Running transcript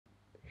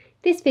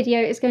This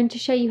video is going to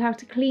show you how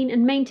to clean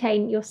and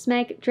maintain your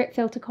Smeg drip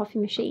filter coffee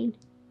machine.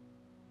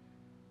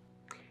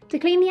 To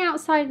clean the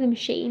outside of the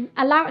machine,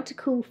 allow it to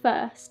cool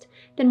first,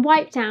 then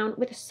wipe down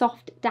with a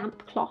soft,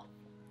 damp cloth.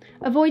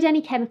 Avoid any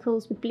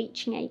chemicals with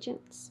bleaching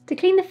agents. To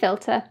clean the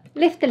filter,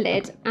 lift the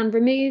lid and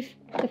remove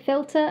the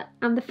filter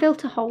and the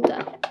filter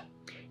holder.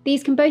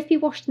 These can both be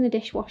washed in the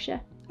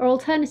dishwasher, or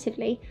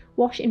alternatively,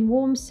 wash in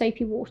warm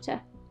soapy water.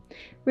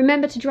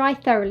 Remember to dry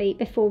thoroughly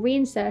before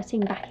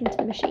reinserting back into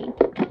the machine.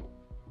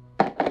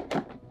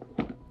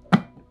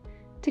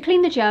 To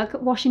clean the jug,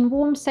 wash in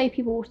warm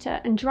soapy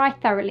water and dry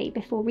thoroughly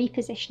before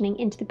repositioning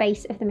into the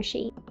base of the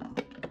machine.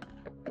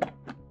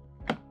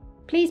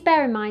 Please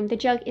bear in mind the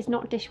jug is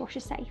not dishwasher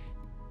safe.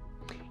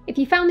 If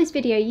you found this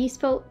video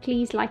useful,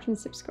 please like and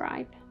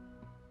subscribe.